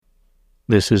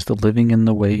This is the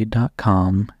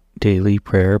LivingInTheWay.com Daily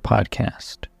Prayer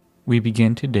Podcast. We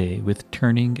begin today with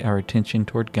turning our attention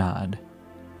toward God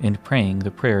and praying the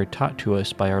prayer taught to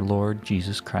us by our Lord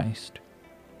Jesus Christ.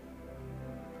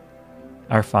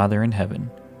 Our Father in heaven,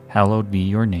 hallowed be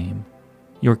your name.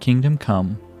 Your kingdom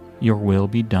come, your will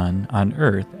be done on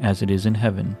earth as it is in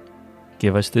heaven.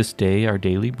 Give us this day our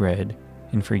daily bread,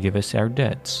 and forgive us our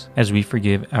debts as we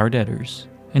forgive our debtors.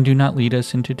 And do not lead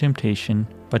us into temptation,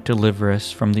 but deliver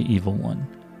us from the evil one.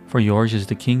 For yours is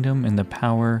the kingdom and the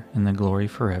power and the glory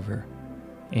forever.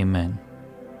 Amen.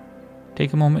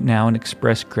 Take a moment now and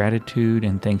express gratitude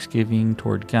and thanksgiving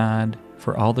toward God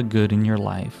for all the good in your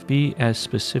life. Be as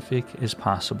specific as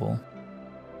possible.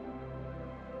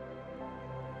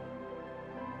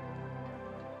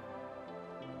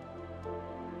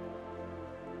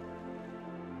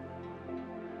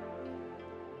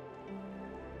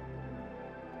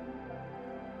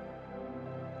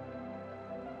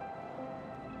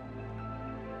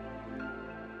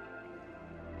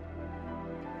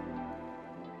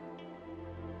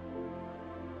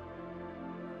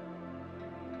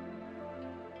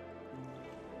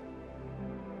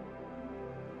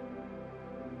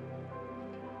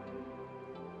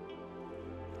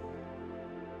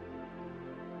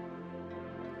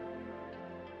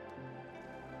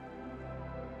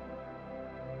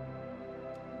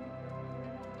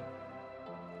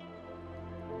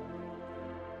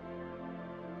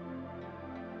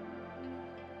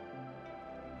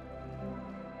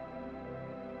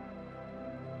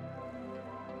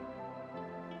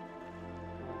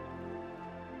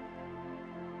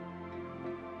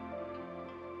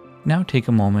 Now take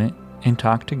a moment and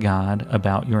talk to God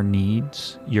about your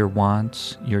needs, your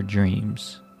wants, your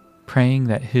dreams, praying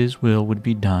that His will would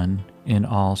be done in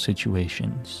all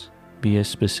situations. Be as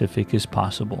specific as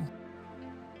possible.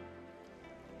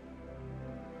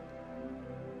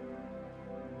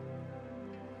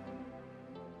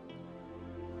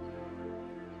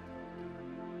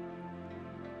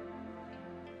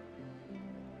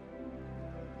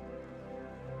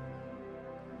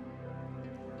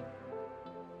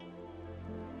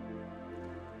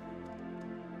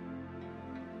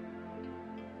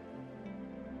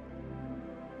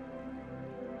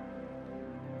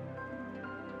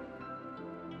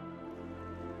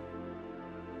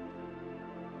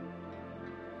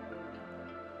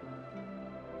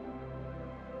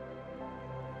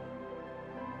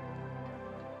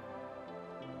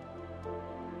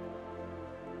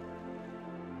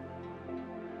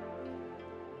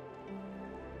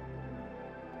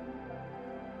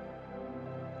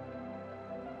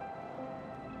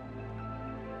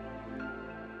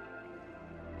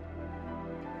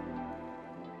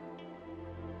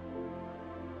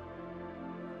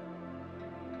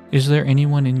 Is there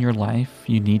anyone in your life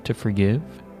you need to forgive?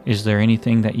 Is there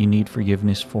anything that you need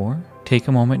forgiveness for? Take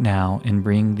a moment now and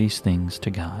bring these things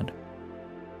to God.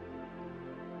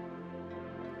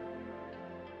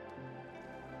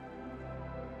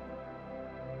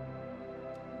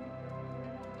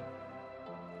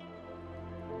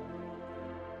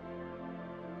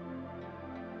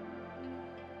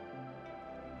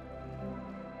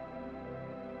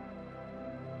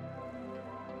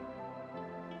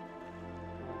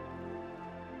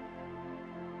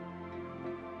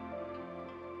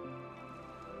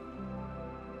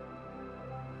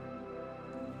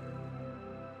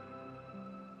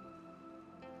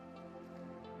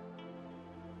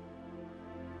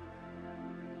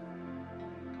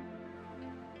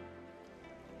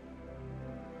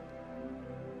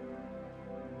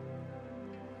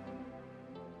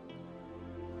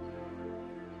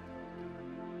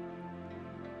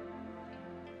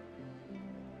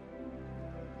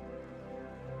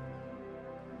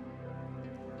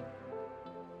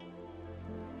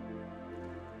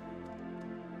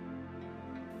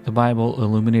 The Bible,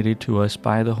 illuminated to us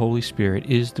by the Holy Spirit,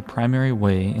 is the primary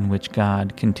way in which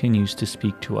God continues to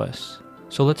speak to us.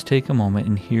 So let's take a moment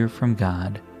and hear from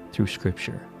God through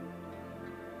Scripture.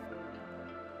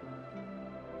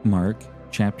 Mark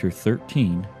chapter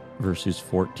 13, verses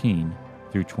 14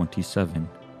 through 27.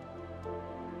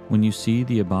 When you see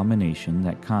the abomination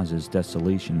that causes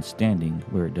desolation standing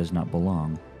where it does not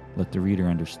belong, let the reader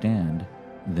understand.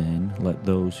 Then let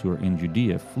those who are in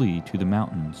Judea flee to the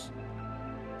mountains.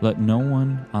 Let no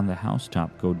one on the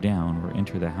housetop go down or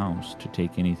enter the house to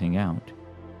take anything out.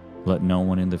 Let no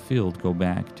one in the field go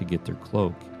back to get their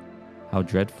cloak. How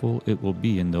dreadful it will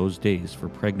be in those days for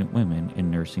pregnant women and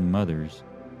nursing mothers.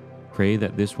 Pray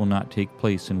that this will not take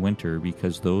place in winter,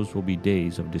 because those will be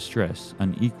days of distress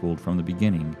unequaled from the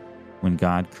beginning, when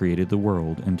God created the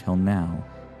world until now,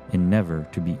 and never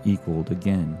to be equaled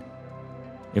again.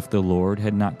 If the Lord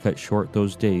had not cut short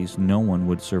those days, no one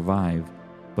would survive,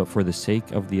 but for the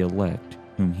sake of the elect,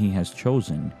 whom he has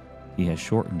chosen, he has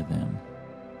shortened them.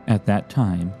 At that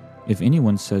time, if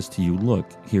anyone says to you, 'Look,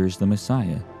 here is the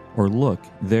Messiah,' or 'Look,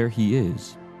 there he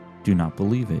is,' do not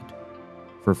believe it.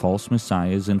 For false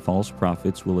messiahs and false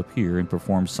prophets will appear and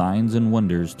perform signs and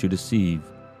wonders to deceive,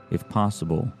 if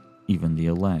possible, even the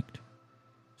elect.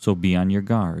 So be on your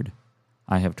guard.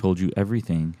 I have told you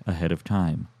everything ahead of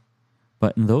time.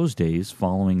 But in those days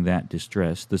following that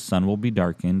distress, the sun will be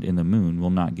darkened and the moon will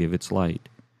not give its light.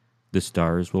 The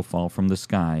stars will fall from the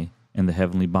sky, and the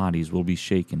heavenly bodies will be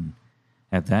shaken.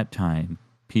 At that time,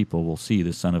 people will see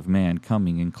the Son of Man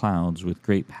coming in clouds with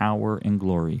great power and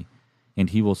glory. And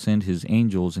he will send his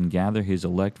angels and gather his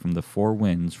elect from the four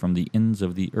winds, from the ends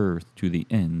of the earth to the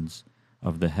ends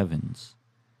of the heavens."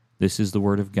 This is the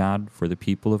word of God for the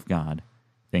people of God.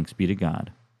 Thanks be to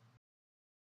God.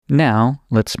 Now,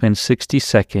 let's spend 60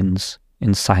 seconds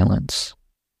in silence.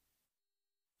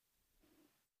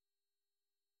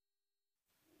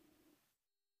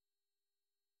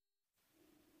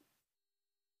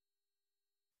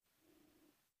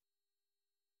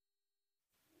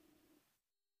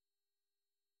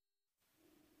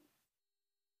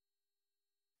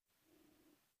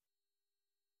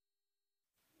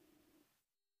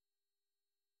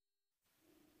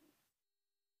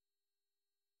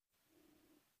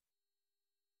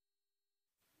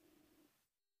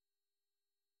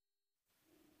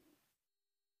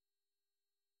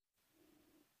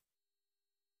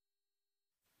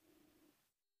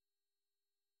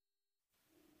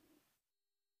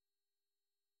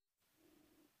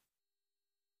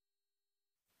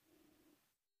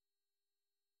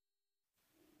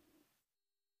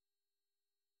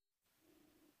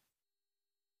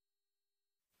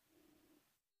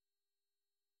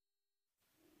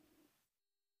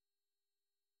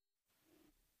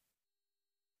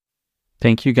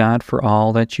 Thank you, God, for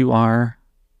all that you are,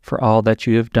 for all that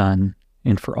you have done,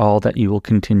 and for all that you will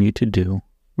continue to do.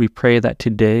 We pray that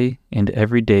today and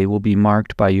every day will be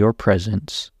marked by your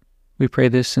presence. We pray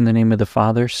this in the name of the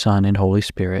Father, Son, and Holy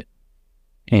Spirit.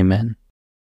 Amen.